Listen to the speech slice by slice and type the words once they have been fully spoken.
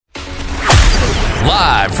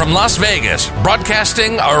Live from Las Vegas,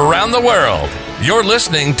 broadcasting around the world. You're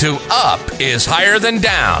listening to Up is Higher Than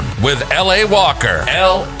Down with L.A. Walker.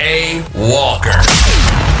 L.A. Walker.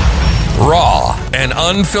 Raw and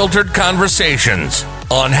unfiltered conversations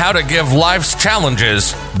on how to give life's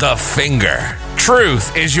challenges the finger.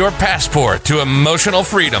 Truth is your passport to emotional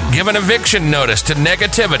freedom. Give an eviction notice to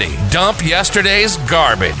negativity. Dump yesterday's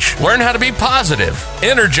garbage. Learn how to be positive,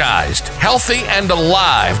 energized, healthy, and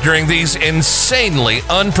alive during these insanely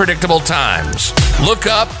unpredictable times. Look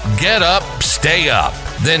up, get up, stay up.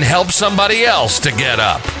 Then help somebody else to get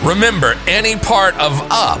up. Remember, any part of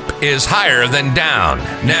up is higher than down.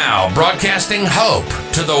 Now, broadcasting hope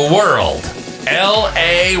to the world,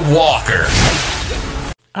 L.A. Walker.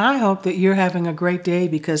 I hope that you're having a great day,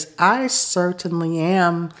 because I certainly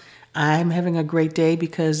am. I'm having a great day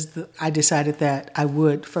because I decided that I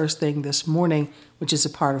would first thing this morning, which is a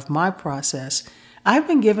part of my process. I've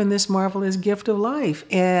been given this marvelous gift of life,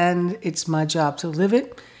 and it's my job to live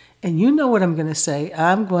it. And you know what I'm going to say.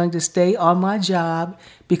 I'm going to stay on my job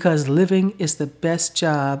because living is the best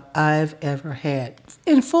job I've ever had.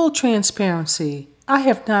 In full transparency, I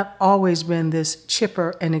have not always been this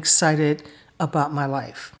chipper and excited about my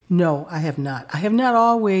life. No, I have not. I have not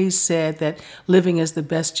always said that living is the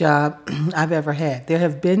best job I've ever had. There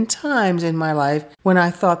have been times in my life when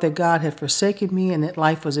I thought that God had forsaken me and that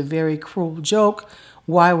life was a very cruel joke.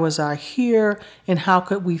 Why was I here? And how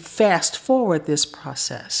could we fast forward this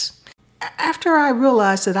process? After I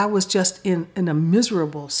realized that I was just in a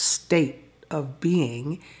miserable state of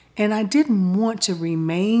being, and I didn't want to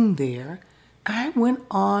remain there, I went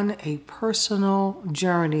on a personal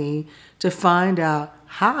journey to find out,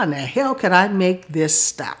 how in the hell can I make this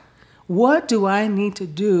stop? What do I need to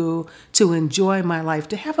do to enjoy my life,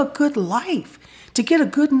 to have a good life, to get a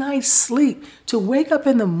good night's sleep, to wake up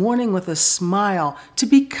in the morning with a smile, to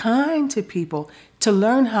be kind to people, to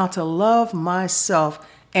learn how to love myself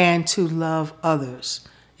and to love others?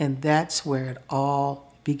 And that's where it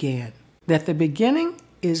all began. That the beginning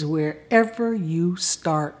is wherever you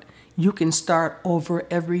start. You can start over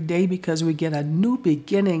every day because we get a new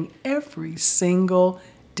beginning every single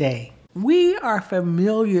day. We are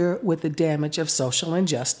familiar with the damage of social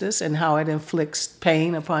injustice and how it inflicts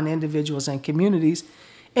pain upon individuals and communities.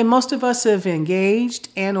 And most of us have engaged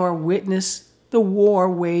and or witnessed the war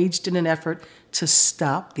waged in an effort to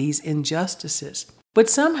stop these injustices. But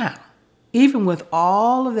somehow, even with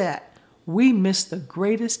all of that, we miss the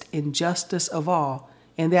greatest injustice of all,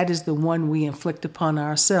 and that is the one we inflict upon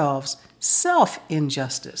ourselves,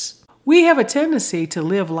 self-injustice. We have a tendency to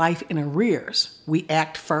live life in arrears. We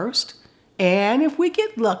act first, and if we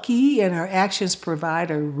get lucky and our actions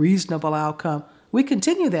provide a reasonable outcome, we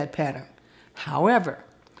continue that pattern. However,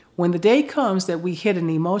 when the day comes that we hit an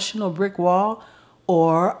emotional brick wall,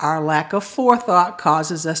 or our lack of forethought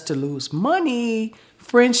causes us to lose money,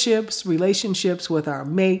 friendships, relationships with our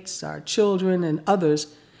mates, our children, and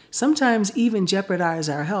others, sometimes even jeopardize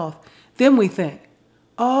our health, then we think,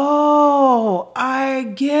 oh, I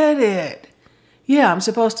get it. Yeah, I'm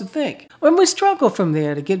supposed to think. When we struggle from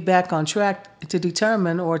there to get back on track to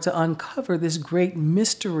determine or to uncover this great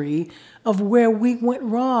mystery of where we went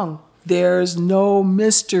wrong. There's no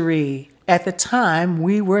mystery. At the time,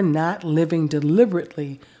 we were not living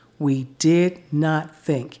deliberately. We did not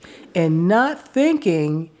think. And not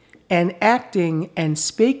thinking and acting and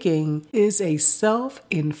speaking is a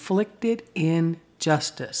self-inflicted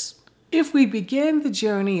injustice. If we begin the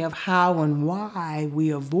journey of how and why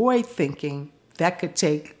we avoid thinking, that could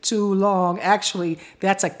take too long. Actually,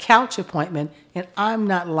 that's a couch appointment, and I'm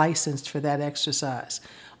not licensed for that exercise.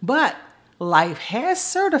 But life has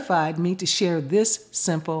certified me to share this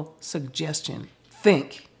simple suggestion.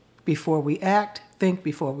 Think before we act, think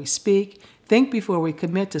before we speak, think before we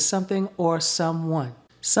commit to something or someone.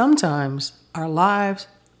 Sometimes our lives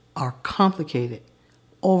are complicated,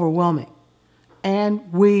 overwhelming,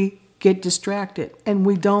 and we get distracted and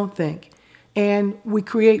we don't think, and we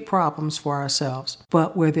create problems for ourselves.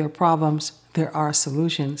 But where there are problems, there are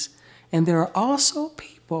solutions. And there are also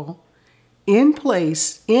people in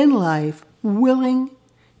place in life willing,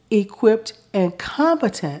 equipped, and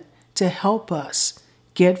competent to help us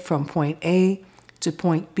get from point A to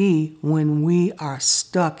point B when we are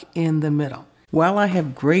stuck in the middle. While I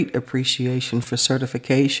have great appreciation for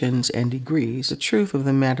certifications and degrees, the truth of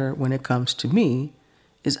the matter when it comes to me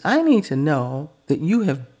is I need to know that you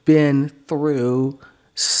have been through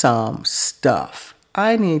some stuff.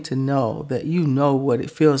 I need to know that you know what it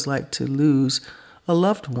feels like to lose a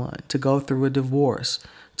loved one, to go through a divorce,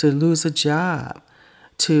 to lose a job,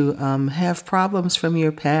 to have problems from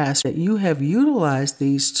your past, that you have utilized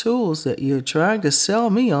these tools that you're trying to sell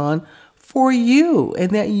me on for you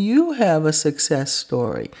and that you have a success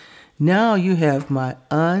story. Now you have my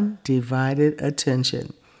undivided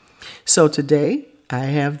attention. So today I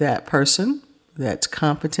have that person that's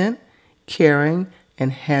competent, caring,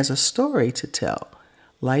 and has a story to tell.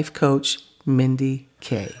 Life coach Mindy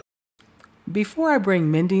Kay. Before I bring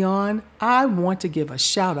Mindy on, I want to give a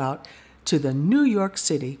shout out to the New York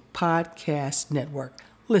City Podcast Network.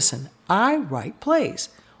 Listen, I write plays.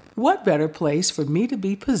 What better place for me to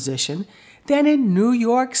be positioned than in New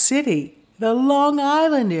York City, the Long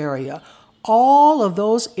Island area? All of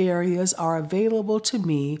those areas are available to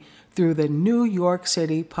me through the New York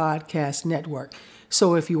City Podcast Network.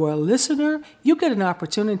 So if you are a listener, you get an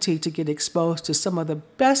opportunity to get exposed to some of the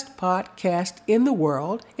best podcasts in the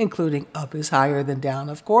world, including Up is Higher Than Down,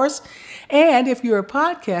 of course. And if you're a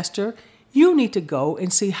podcaster, you need to go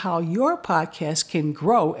and see how your podcast can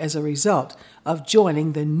grow as a result of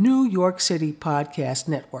joining the New York City Podcast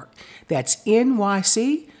Network. That's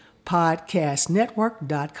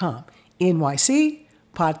nycpodcastnetwork.com.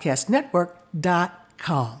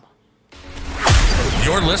 nycpodcastnetwork.com.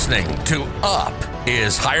 You're listening to Up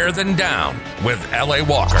is Higher Than Down with L.A.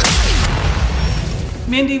 Walker.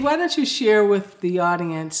 Mindy, why don't you share with the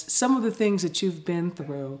audience some of the things that you've been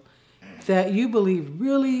through that you believe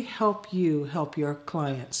really help you help your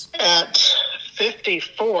clients? At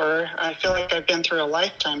 54, I feel like I've been through a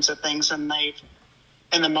lifetimes of things, and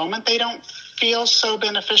in the moment, they don't feel so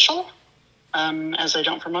beneficial, as they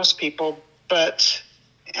don't for most people. But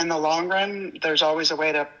in the long run, there's always a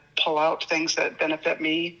way to pull out things that benefit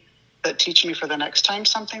me, that teach me for the next time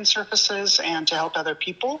something surfaces, and to help other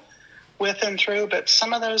people with and through. But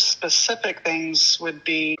some of those specific things would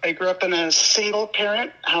be, I grew up in a single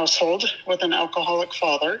parent household with an alcoholic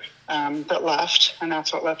father that left, and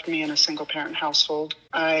that's what left me in a single parent household.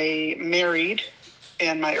 I married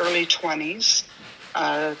in my early 20s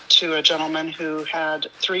to a gentleman who had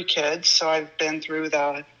 3 kids. So I've been through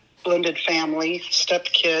the blended family,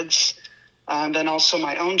 stepkids, and then also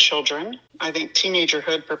my own children. I think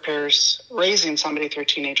raising somebody through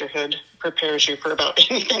teenagerhood prepares you for about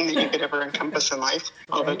anything that you could ever encompass in life.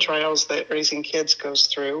 All the trials that raising kids goes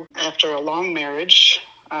through. After a long marriage,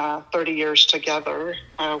 30 years together,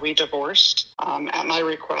 we divorced at my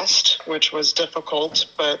request, which was difficult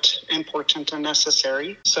but important and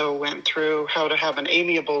necessary. So went through how to have an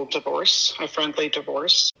amiable divorce, a friendly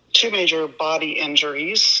divorce. 2 major body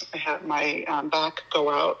injuries. I had my back go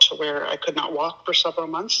out to where I could not walk for several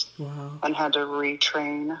months. Wow. And had to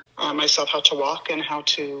retrain myself how to walk and how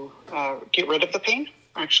to get rid of the pain,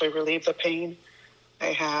 actually relieve the pain. I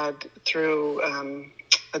had through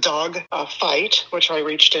a dog fight, which I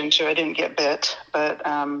reached into. I didn't get bit, but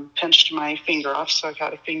pinched my finger off. So I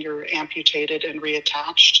got a finger amputated and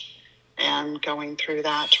reattached, and going through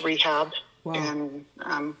that rehab. Wow. And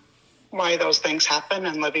why those things happen,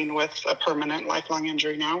 and living with a permanent lifelong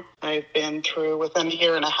injury now. I've been through, within a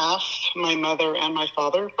year and a half, my mother and my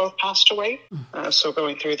father both passed away. So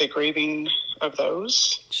going through the grieving of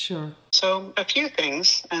those. Sure. So a few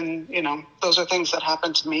things, and those are things that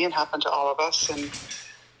happen to me and happen to all of us. And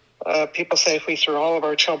people say if we threw all of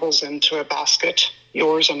our troubles into a basket,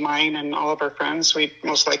 yours and mine and all of our friends, we'd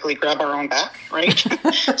most likely grab our own back, right?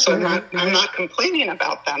 So I'm not complaining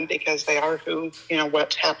about them, because they are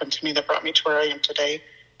what happened to me that brought me to where I am today.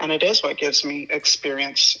 And it is what gives me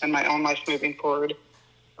experience in my own life moving forward,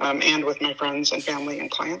 and with my friends and family and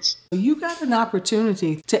clients. You got an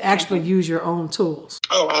opportunity to actually use your own tools.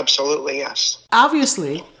 Oh, absolutely, yes.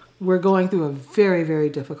 Obviously, we're going through a very, very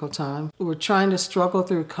difficult time. We're trying to struggle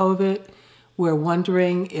through COVID. We're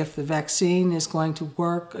wondering if the vaccine is going to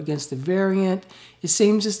work against the variant. It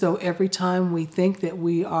seems as though every time we think that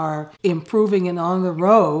we are improving and on the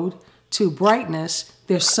road to brightness,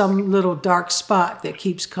 there's some little dark spot that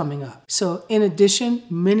keeps coming up. So in addition,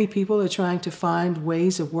 many people are trying to find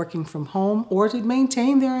ways of working from home, or to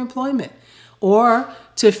maintain their employment, or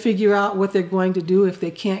to figure out what they're going to do if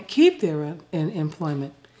they can't keep their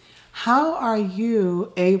employment. How are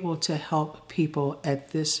you able to help people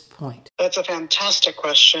at this point? That's a fantastic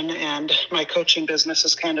question, and my coaching business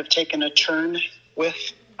has kind of taken a turn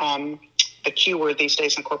with the keyword these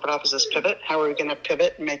days in corporate offices, pivot. How are we going to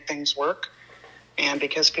pivot and make things work? And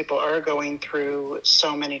because people are going through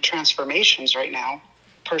so many transformations right now,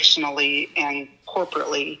 personally and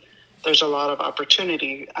corporately, there's a lot of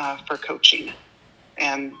opportunity for coaching.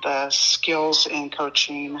 And the skills in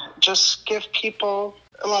coaching just give people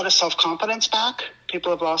a lot of self-confidence back.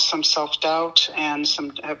 People have lost some self-doubt and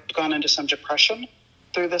have gone into some depression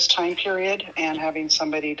through this time period, and having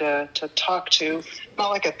somebody to talk to, not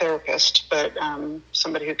like a therapist, but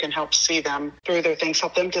somebody who can help see them through their things,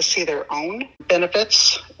 help them to see their own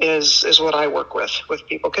benefits is what I work with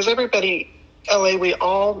people. Because everybody, LA, we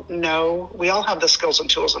all have the skills and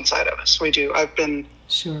tools inside of us. We do. I've been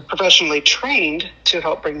professionally trained to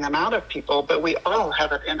help bring them out of people, but we all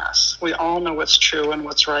have it in us. We all know what's true and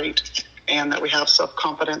what's right, and that we have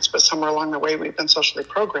self-confidence, but somewhere along the way we've been socially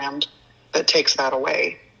programmed that takes that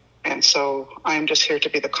away. And so I'm just here to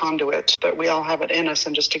be the conduit that we all have it in us,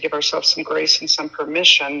 and just to give ourselves some grace and some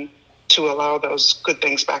permission to allow those good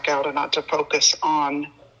things back out and not to focus on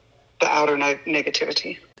the outer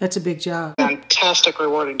negativity. That's a big job. Fantastic,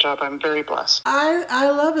 rewarding job. I'm very blessed. I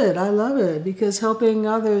love it. I love it, because helping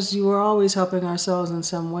others, you are always helping ourselves in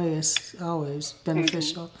some way. It's always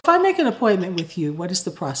beneficial. Mm-hmm. If I make an appointment with you, what is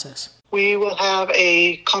the process? We will have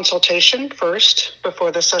a consultation first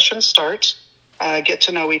before the session starts. Get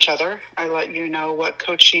to know each other. I let you know what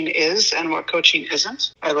coaching is and what coaching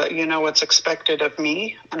isn't. I let you know what's expected of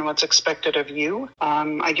me and what's expected of you.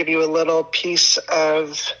 I give you a little piece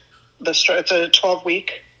of it's a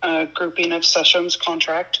 12-week grouping of sessions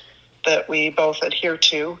contract that we both adhere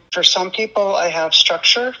to. For some people, I have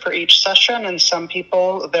structure for each session, and some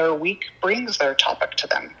people, their week brings their topic to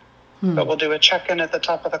them. But we'll do a check-in at the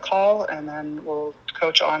top of the call, and then we'll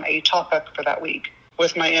coach on a topic for that week.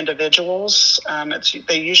 With my individuals,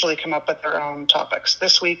 they usually come up with their own topics.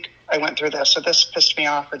 This week, I went through this, or this pissed me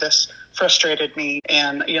off, or this frustrated me,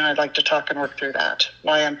 and I'd like to talk and work through that,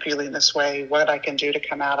 why I'm feeling this way, what I can do to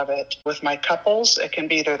come out of it. With my couples, it can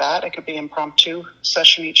be either that, it could be impromptu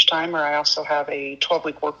session each time, or I also have a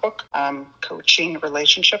 12-week workbook, coaching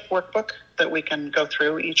relationship workbook that we can go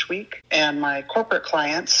through each week. And my corporate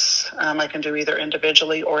clients, I can do either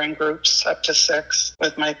individually or in groups, up to 6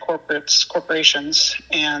 with my corporations.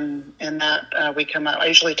 And in that, I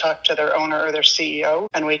usually talk to their owner or their CEO,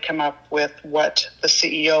 and we come up with what the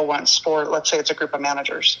CEO wants for, let's say it's a group of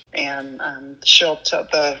managers. And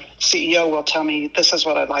the CEO will tell me, this is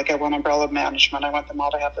what I'd like. I want umbrella management. I want them all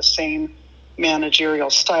to have the same managerial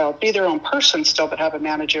style, be their own person still, but have a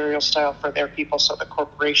managerial style for their people, so the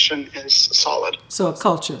corporation is solid. So a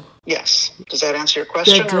culture. Yes. Does that answer your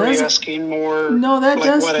question, or are you asking more? No, that like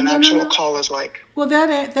does. What an actual call is like? Well,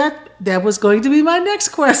 that was going to be my next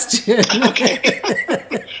question. Okay.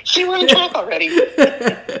 See, we're on track already.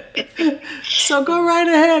 So go right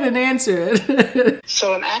ahead and answer it.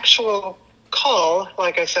 So an actual call,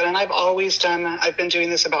 like I said, and I've been doing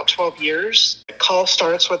this about 12 years. The call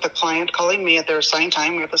starts with the client calling me at their assigned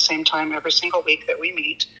time. We have the same time every single week that we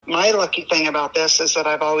meet. My lucky thing about this is that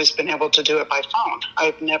I've always been able to do it by phone.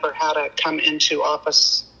 I've never had a come into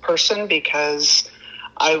office person, because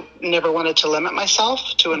I never wanted to limit myself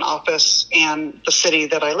to an office and the city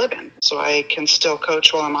that I live in. So I can still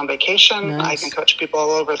coach while I'm on vacation. Nice. I can coach people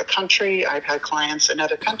all over the country. I've had clients in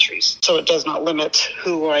other countries. So it does not limit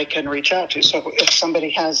who I can reach out to. So if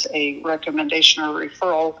somebody has a recommendation or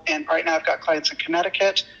referral, and right now I've got clients in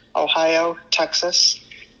Connecticut, Ohio, Texas,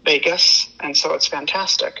 Vegas, and so it's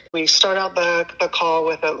fantastic. We start out the call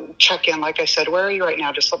with a check-in, like I said. Where are you right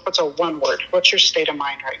now? Just what's a one word? What's your state of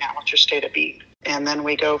mind right now? What's your state of being? And then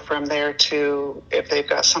we go from there to, if they've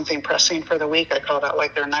got something pressing for the week, I call that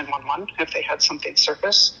like their 911, if they had something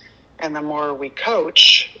surface. And the more we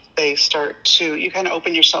coach, they start to, you kind of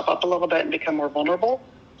open yourself up a little bit and become more vulnerable.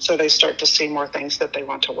 So they start to see more things that they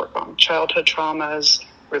want to work on. Childhood traumas,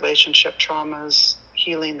 relationship traumas,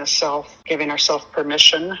 healing the self, giving ourselves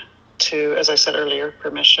permission to, as I said earlier,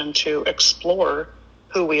 permission to explore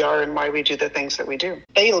who we are and why we do the things that we do.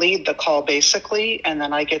 They lead the call basically, and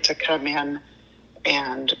then I get to come in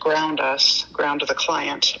and ground the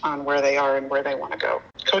client on where they are and where they want to go.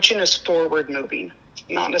 Coaching is forward moving,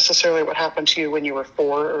 not necessarily what happened to you when you were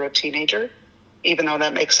 4 or a teenager, even though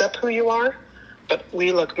that makes up who you are. But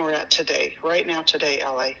we look more at today, right now, today,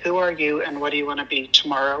 LA. Who are you and what do you want to be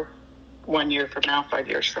tomorrow, 1 year from now, 5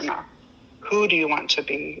 years from now? Who do you want to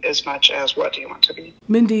be as much as what do you want to be?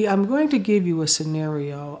 Mindy, I'm going to give you a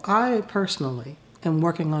scenario. I personally am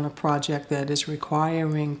working on a project that is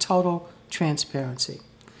requiring total transparency.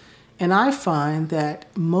 And I find that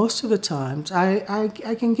most of the times I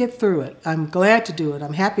can get through it. I'm glad to do it.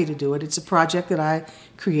 I'm happy to do it. It's a project that I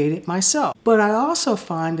created myself. But I also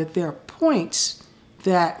find that there are points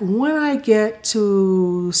that when I get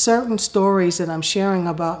to certain stories that I'm sharing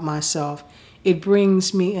about myself, it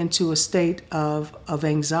brings me into a state of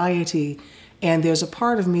anxiety. And there's a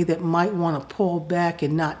part of me that might want to pull back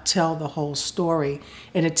and not tell the whole story.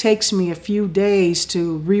 And it takes me a few days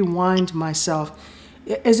to rewind myself.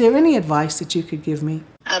 Is there any advice that you could give me?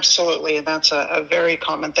 Absolutely. And that's a very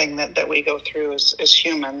common thing that we go through as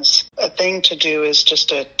humans. A thing to do is just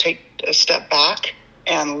to take a step back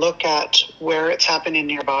and look at where it's happening in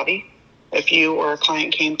your body. If you or a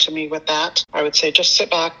client came to me with that, I would say just sit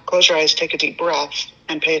back, close your eyes, take a deep breath,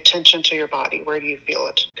 and pay attention to your body. Where do you feel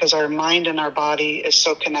it? Because our mind and our body is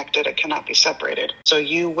so connected, it cannot be separated. So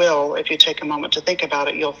you will, if you take a moment to think about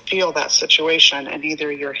it, you'll feel that situation in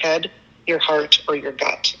either your head, your heart, or your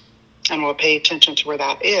gut. And we'll pay attention to where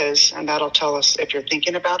that is, and that'll tell us if you're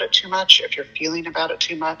thinking about it too much, if you're feeling about it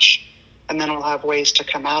too much, and then we'll have ways to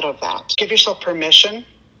come out of that. Give yourself permission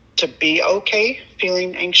to be okay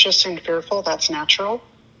feeling anxious and fearful. That's natural,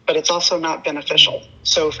 but it's also not beneficial.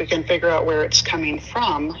 So if we can figure out where it's coming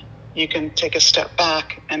from, you can take a step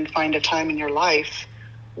back and find a time in your life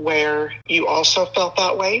where you also felt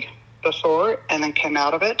that way before and then came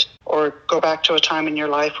out of it, or go back to a time in your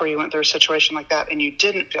life where you went through a situation like that and you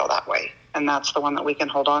didn't feel that way. And that's the one that we can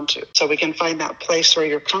hold on to. So we can find that place where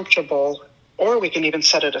you're comfortable, or we can even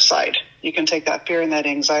set it aside. You can take that fear and that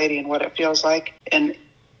anxiety and what it feels like, and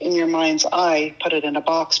in your mind's eye, put it in a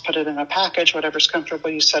box, put it in a package, whatever's comfortable,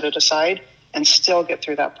 you set it aside and still get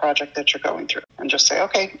through that project that you're going through. And just say,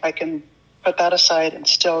 okay, I can put that aside and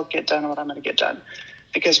still get done what I'm going to get done.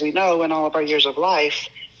 Because we know in all of our years of life,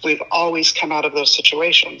 we've always come out of those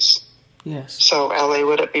situations. Yes. So, LA,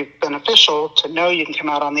 would it be beneficial to know you can come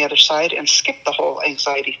out on the other side and skip the whole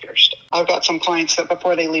anxiety fear stuff? I've got some clients that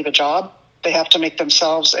before they leave a job, they have to make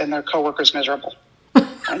themselves and their coworkers miserable.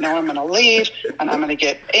 I know I'm going to leave, and I'm going to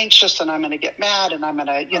get anxious, and I'm going to get mad, and I'm going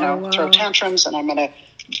to, throw tantrums, and I'm going to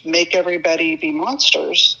make everybody be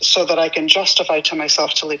monsters so that I can justify to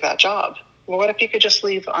myself to leave that job. Well, what if you could just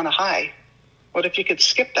leave on a high? What if you could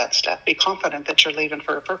skip that step? Be confident that you're leaving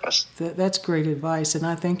for a purpose. That's great advice, and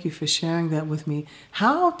I thank you for sharing that with me.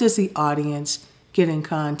 How does the audience get in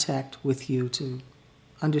contact with you to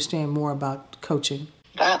understand more about coaching?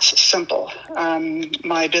 That's simple.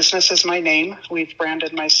 My business is my name. We've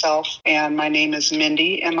branded myself, and my name is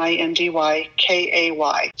Mindy,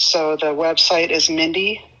 MindyKay. So the website is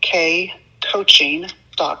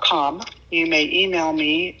mindykcoaching.com. You may email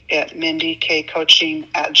me at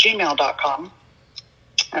mindykcoaching@gmail.com.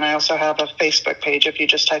 And I also have a Facebook page. If you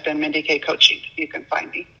just type in Mindy K Coaching, you can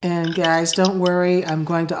find me. And guys, don't worry. I'm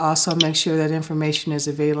going to also make sure that information is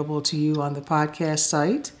available to you on the podcast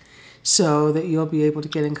site, so that you'll be able to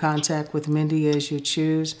get in contact with Mindy as you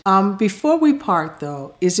choose. Before we part,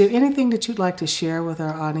 though, is there anything that you'd like to share with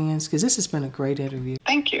our audience? Because this has been a great interview.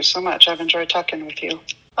 Thank you so much. I've enjoyed talking with you.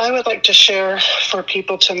 I would like to share for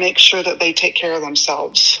people to make sure that they take care of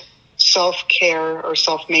themselves. Self-care, or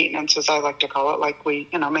self-maintenance, as I like to call it, like we,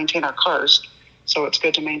 maintain our cars. So it's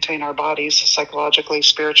good to maintain our bodies psychologically,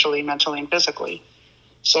 spiritually, mentally, and physically.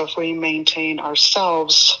 So if we maintain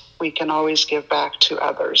ourselves, we can always give back to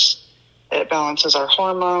others. It balances our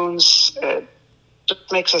hormones. It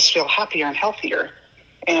just makes us feel happier and healthier.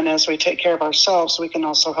 And as we take care of ourselves, we can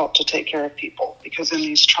also help to take care of people. Because in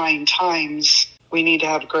these trying times, we need to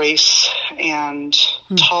have grace and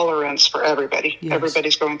tolerance for everybody. Yes.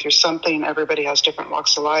 Everybody's going through something. Everybody has different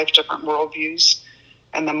walks of life, different worldviews.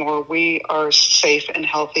 And the more we are safe and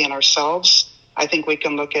healthy in ourselves, I think we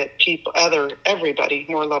can look at everybody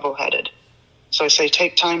more level-headed. So I say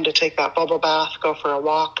take time to take that bubble bath, go for a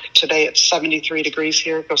walk. Today it's 73 degrees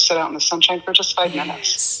here. Go sit out in the sunshine for just 5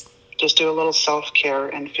 minutes. Just do a little self-care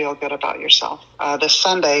and feel good about yourself. This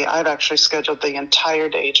Sunday, I've actually scheduled the entire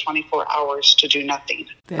day, 24 hours, to do nothing.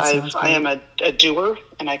 I am a doer,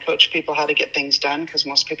 and I coach people how to get things done because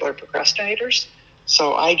most people are procrastinators.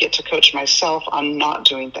 So I get to coach myself on not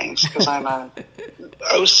doing things because I'm a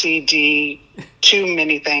OCD, too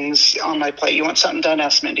many things on my plate. You want something done,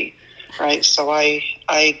 ask Mindy. Right, so I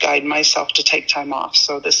guide myself to take time off.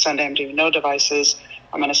 So this Sunday I'm doing no devices.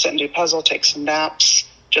 I'm going to sit and do puzzle, take some naps,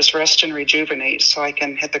 just rest and rejuvenate so I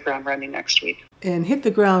can hit the ground running next week. And hit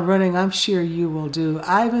the ground running, I'm sure you will do.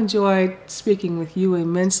 I've enjoyed speaking with you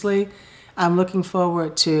immensely. I'm looking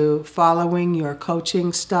forward to following your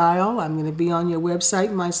coaching style. I'm going to be on your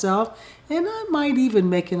website myself, and I might even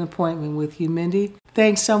make an appointment with you, Mindy.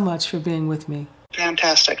 Thanks so much for being with me.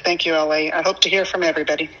 Fantastic. Thank you, LA. I hope to hear from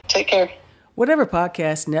everybody. Take care. Whatever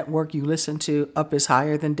podcast network you listen to Up is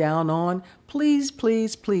Higher Than Down on, please,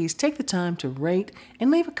 please, please take the time to rate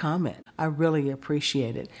and leave a comment. I really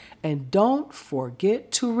appreciate it. And don't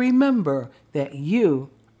forget to remember that you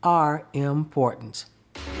are important.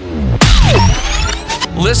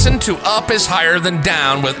 Listen to Up is Higher Than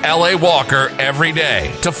Down with L.A. Walker every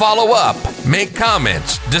day. To follow up, make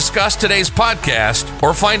comments, discuss today's podcast,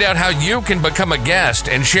 or find out how you can become a guest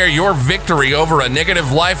and share your victory over a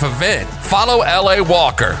negative life event, Follow L.A.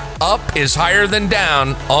 Walker. Up is Higher Than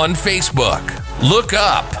Down on Facebook. Look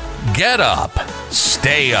up, get up,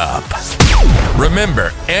 stay up.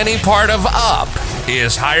 Remember, any part of up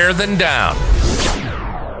is higher than down.